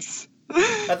uppercuts.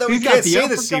 I thought we can't say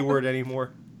the C word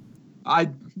anymore.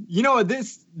 You know what,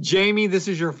 Jamie, this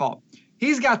is your fault.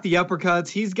 He's got the uppercuts.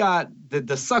 He's got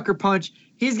the sucker punch.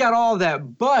 He's got all of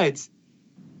that. But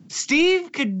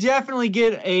Steve could definitely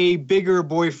get a bigger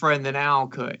boyfriend than Al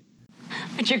could.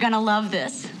 But you're gonna love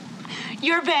this.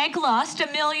 Your bank lost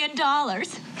 $1 million. Oh,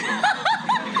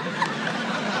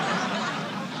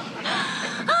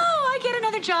 I get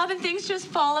another job and things just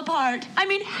fall apart. I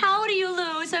mean, how do you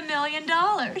lose $1 million?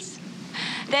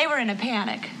 They were in a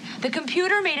panic. The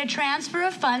computer made a transfer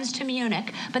of funds to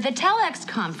Munich, but the telex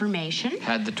confirmation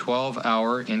Had the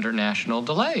 12-hour international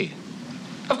delay.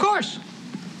 Of course.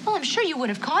 Well, I'm sure you would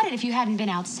have caught it if you hadn't been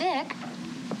out sick.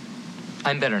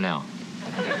 I'm better now.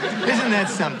 Isn't that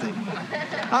something?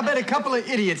 I'll bet a couple of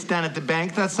idiots down at the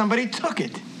bank thought somebody took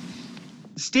it.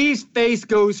 Steve's face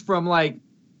goes from like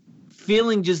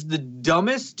feeling just the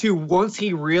dumbest to once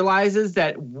he realizes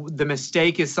that the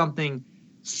mistake is something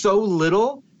so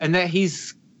little and that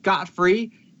he's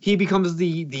scot-free, he becomes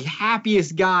the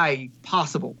happiest guy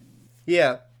possible.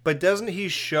 Yeah, but doesn't he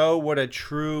show what a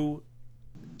true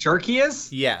jerk he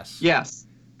is? Yes. Yes.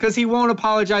 Because he won't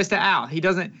apologize to Al. He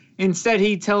doesn't. Instead,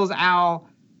 he tells Al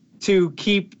to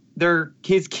keep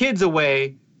his kids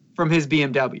away from his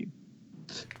BMW.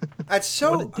 That's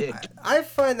so. I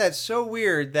find that so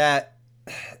weird that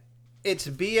it's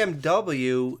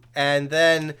BMW and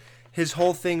then his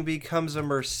whole thing becomes a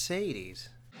Mercedes.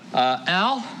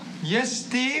 Al? Yes,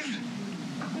 Steve?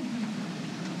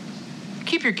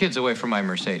 Keep your kids away from my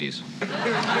Mercedes.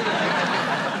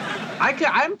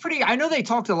 I know they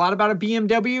talked a lot about a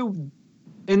BMW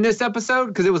in this episode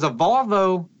because it was a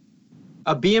Volvo,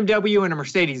 a BMW, and a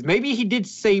Mercedes. Maybe he did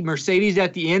say Mercedes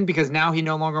at the end because now he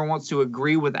no longer wants to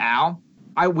agree with Al.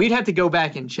 We'd have to go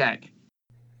back and check.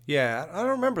 Yeah, I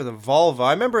don't remember the Volvo.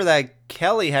 I remember that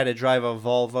Kelly had to drive a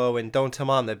Volvo and Don't Tell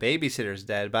Mom the Babysitter's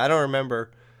Dead, but I don't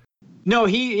remember. No,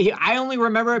 I only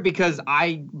remember it because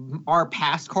our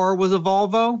past car was a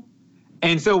Volvo.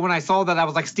 And so when I saw that, I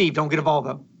was like, Steve, don't get a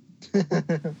Volvo.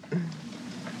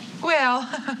 Well,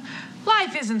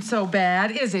 life isn't so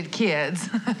bad, is it, kids?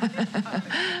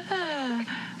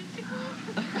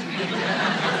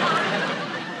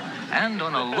 And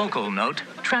on a local note,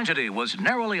 tragedy was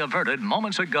narrowly averted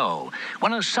moments ago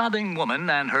when a sobbing woman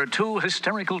and her 2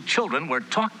 hysterical children were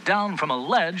talked down from a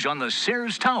ledge on the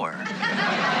Sears Tower.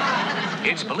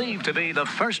 It's believed to be the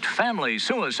first family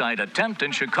suicide attempt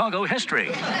in Chicago history.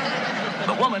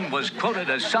 The woman was quoted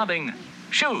as sobbing,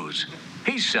 "Shoes.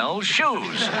 He sells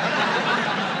shoes."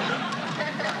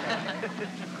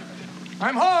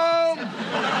 I'm home!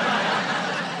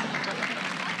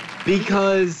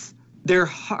 Because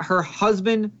her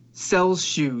husband sells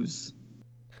shoes.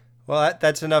 Well,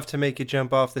 that's enough to make you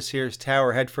jump off the Sears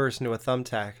Tower headfirst into a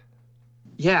thumbtack.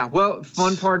 Yeah, well,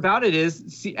 fun part about it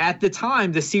is, at the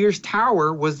time, the Sears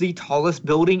Tower was the tallest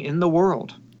building in the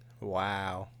world.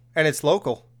 Wow. And it's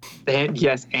local. And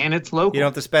yes, and it's local. You don't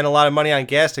have to spend a lot of money on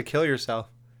gas to kill yourself.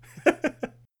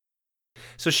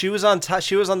 So she was on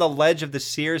the ledge of the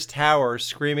Sears Tower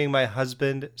screaming, "My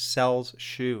husband sells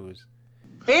shoes."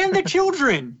 And the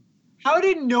children.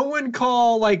 no one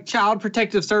call like Child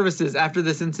Protective Services after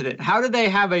this incident? How did they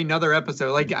have another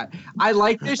episode? Like, I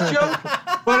like this joke,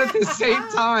 but at the same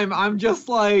time, I'm just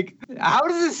like, how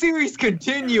does the series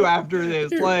continue after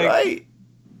this? Like, right.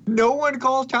 No one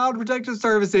calls Child Protective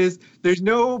Services. There's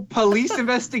no police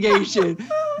investigation.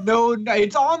 No,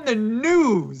 it's on the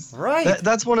news. Right.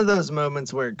 That's one of those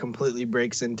moments where it completely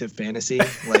breaks into fantasy,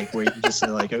 like where you just are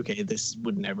like, okay, this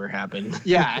would never happen.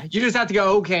 Yeah, you just have to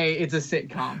go, okay, it's a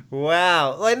sitcom.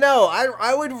 Wow. Like, no,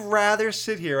 I would rather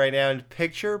sit here right now and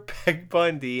picture Peg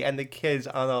Bundy and the kids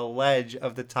on a ledge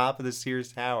of the top of the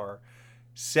Sears Tower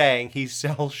saying he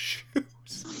sells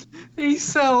shoes. He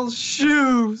sells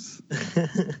shoes.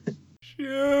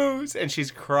 Shoes. And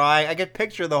she's crying. I get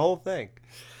picture the whole thing.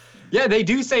 Yeah, they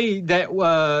do say that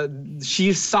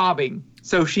she's sobbing,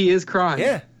 so she is crying.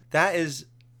 Yeah, that is,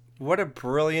 what a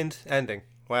brilliant ending.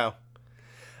 Wow.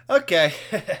 Okay.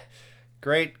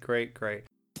 Great.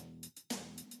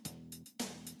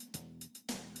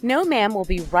 No Ma'am will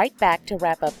be right back to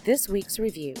wrap up this week's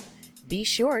review. Be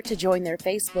sure to join their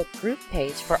Facebook group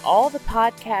page for all the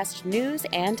podcast news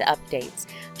and updates.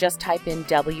 Just type in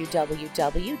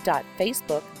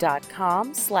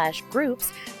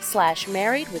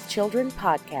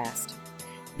www.facebook.com/groups/marriedwithchildrenpodcast.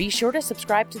 Be sure to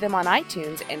subscribe to them on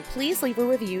iTunes and please leave a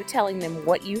review telling them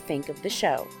what you think of the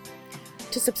show.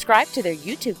 To subscribe to their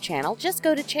YouTube channel, just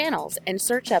go to channels and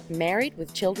search up Married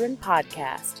with Children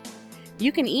Podcast.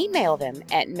 You can email them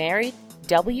at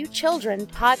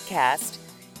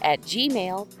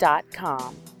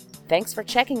marriedwchildrenpodcast@gmail.com. Thanks for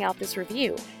checking out this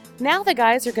review. Now the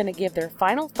guys are going to give their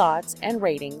final thoughts and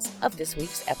ratings of this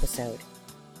week's episode.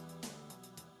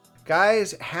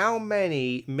 Guys, how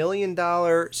many $1 million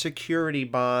security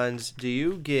bonds do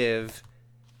you give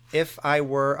If I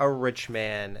Were a Rich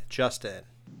Man, Justin?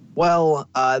 Well,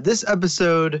 this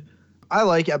episode, I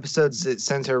like episodes that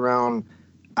center around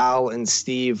Al and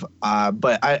Steve,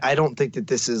 but I don't think that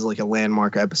this is like a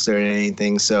landmark episode or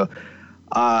anything, so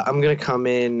I'm going to come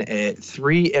in at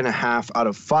 3.5 out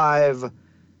of 5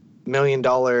 $1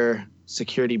 million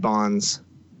security bonds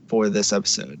for this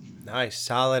episode. Nice.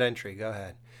 Solid entry. Go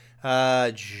ahead.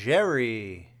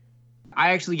 Jerry. I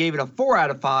actually gave it a 4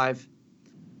 out of 5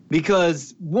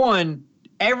 because, one,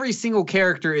 every single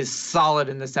character is solid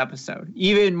in this episode.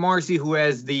 Even Marcy, who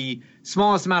has the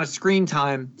smallest amount of screen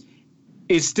time,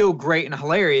 is still great and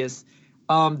hilarious.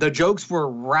 The jokes were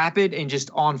rapid and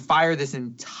just on fire this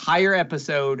entire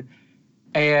episode.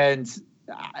 And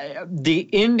the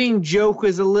ending joke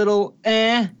was a little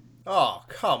Oh,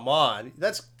 come on.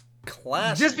 That's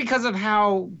classic. just because of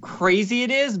how crazy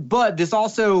it is. But this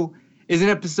also is an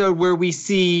episode where we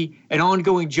see an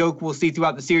ongoing joke we'll see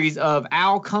throughout the series of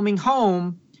Al coming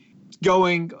home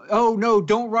going, oh, no,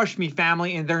 don't rush me,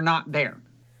 family, and they're not there.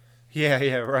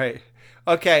 Yeah, right.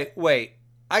 Okay, wait.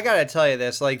 I gotta tell you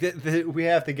this. Like, we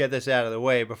have to get this out of the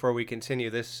way before we continue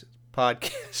this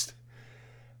podcast.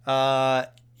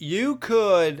 You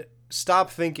could stop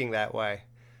thinking that way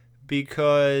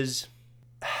because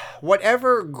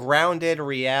whatever grounded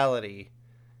reality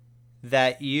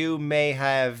that you may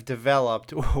have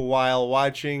developed while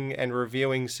watching and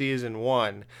reviewing season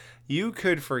 1, you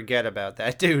could forget about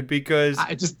that, dude, because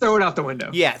I just throw it out the window.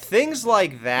 Yeah, things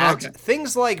like that, Okay.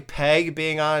 things like Peg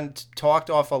being talked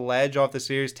off a ledge off the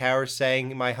Sears Tower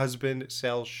saying my husband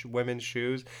sells women's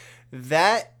shoes,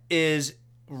 that is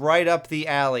right up the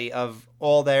alley of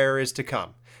all there is to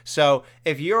come. So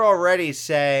if you're already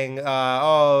saying,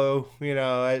 I'm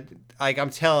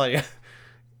telling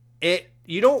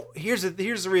you, here's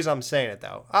the reason I'm saying it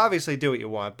though. Obviously do what you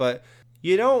want, but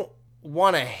you don't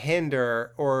want to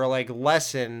hinder or like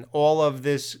lessen all of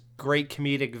this great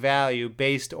comedic value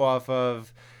based off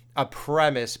of a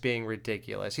premise being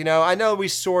ridiculous. You know, I know we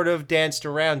sort of danced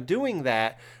around doing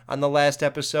that on the last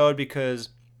episode because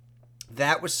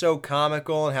that was so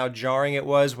comical and how jarring it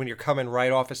was when you're coming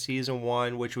right off of season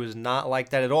 1, which was not like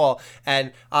that at all.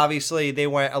 And obviously they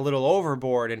went a little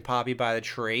overboard in Poppy by the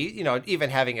Tree, you know,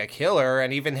 even having a killer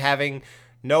and even having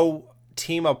no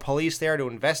team of police there to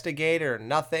investigate or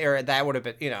nothing, or that would have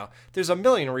been, you know, there's a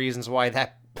million reasons why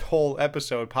that whole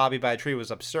episode, Poppy by the Tree, was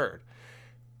absurd.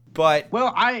 But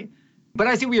I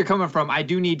see where you're coming from. I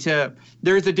do need to,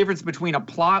 there's a difference between a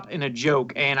plot and a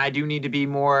joke, and I do need to be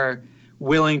more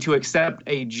willing to accept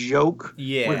a joke,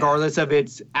 regardless of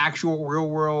its actual real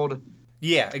world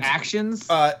actions.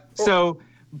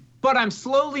 But I'm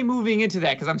slowly moving into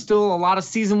that because I'm still a lot of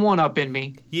season 1 up in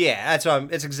me. Yeah,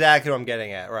 it's exactly what I'm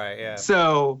getting at, right? Yeah.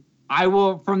 So I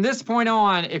will, from this point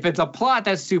on, if it's a plot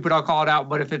that's stupid, I'll call it out.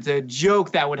 But if it's a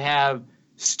joke that would have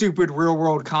stupid real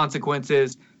world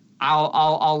consequences,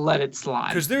 I'll let it slide.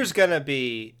 Because there's gonna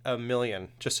be a million,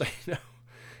 just so you know.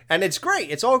 And it's great.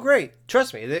 It's all great.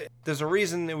 Trust me. There's a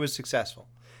reason it was successful.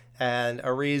 And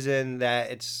a reason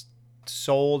that it's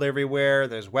sold everywhere.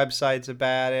 There's websites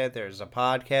about it. There's a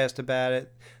podcast about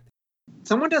it.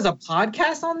 Someone does a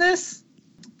podcast on this?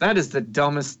 That is the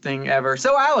dumbest thing ever.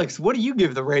 So, Alex, what do you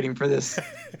give the rating for this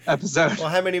episode? Well,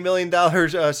 how many $1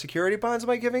 million security bonds am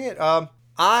I giving it?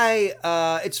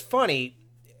 It's funny.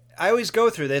 I always go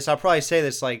through this. I'll probably say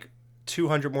this like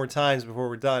 200 more times before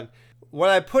we're done. When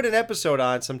I put an episode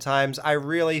on, sometimes I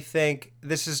really think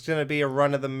this is going to be a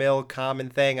run-of-the-mill common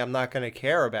thing I'm not going to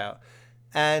care about.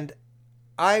 And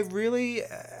I really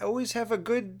always have a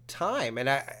good time. And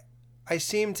I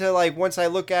seem to, like, once I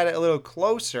look at it a little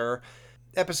closer,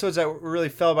 episodes that really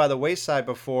fell by the wayside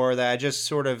before that I just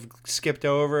sort of skipped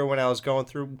over when I was going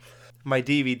through my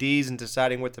DVDs and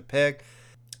deciding what to pick.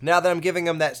 Now that I'm giving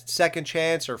them that second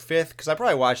chance or fifth, because I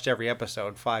probably watched every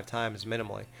episode 5 times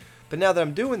minimally. But now that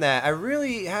I'm doing that, I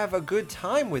really have a good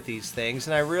time with these things,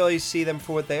 and I really see them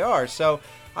for what they are. So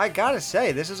I gotta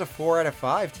say, this is a 4 out of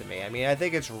 5 to me. I mean, I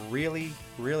think it's really,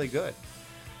 really good.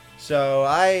 So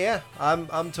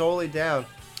I'm totally down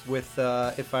with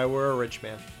If I Were a Rich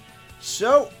Man.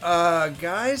 So,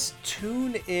 guys,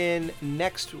 tune in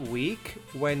next week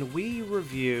when we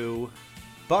review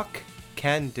Buck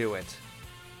Can Do It.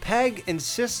 Peg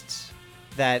insists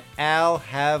that Al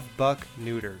have Buck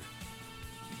neutered.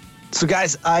 So,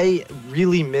 guys, I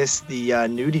really miss the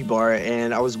nudie bar,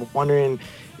 and I was wondering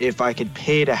if I could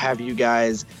pay to have you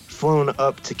guys flown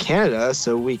up to Canada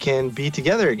so we can be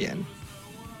together again.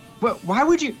 Well, why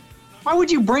would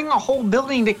you bring a whole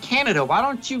building to Canada? Why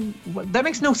don't you? That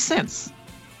makes no sense.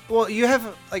 Well, you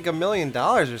have like $1 million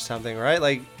or something, right?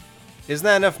 Like, isn't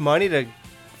that enough money to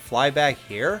fly back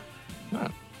here?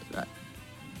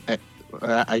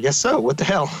 I guess so. What the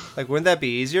hell? Like, wouldn't that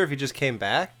be easier if you just came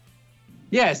back?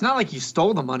 Yeah, it's not like you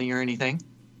stole the money or anything.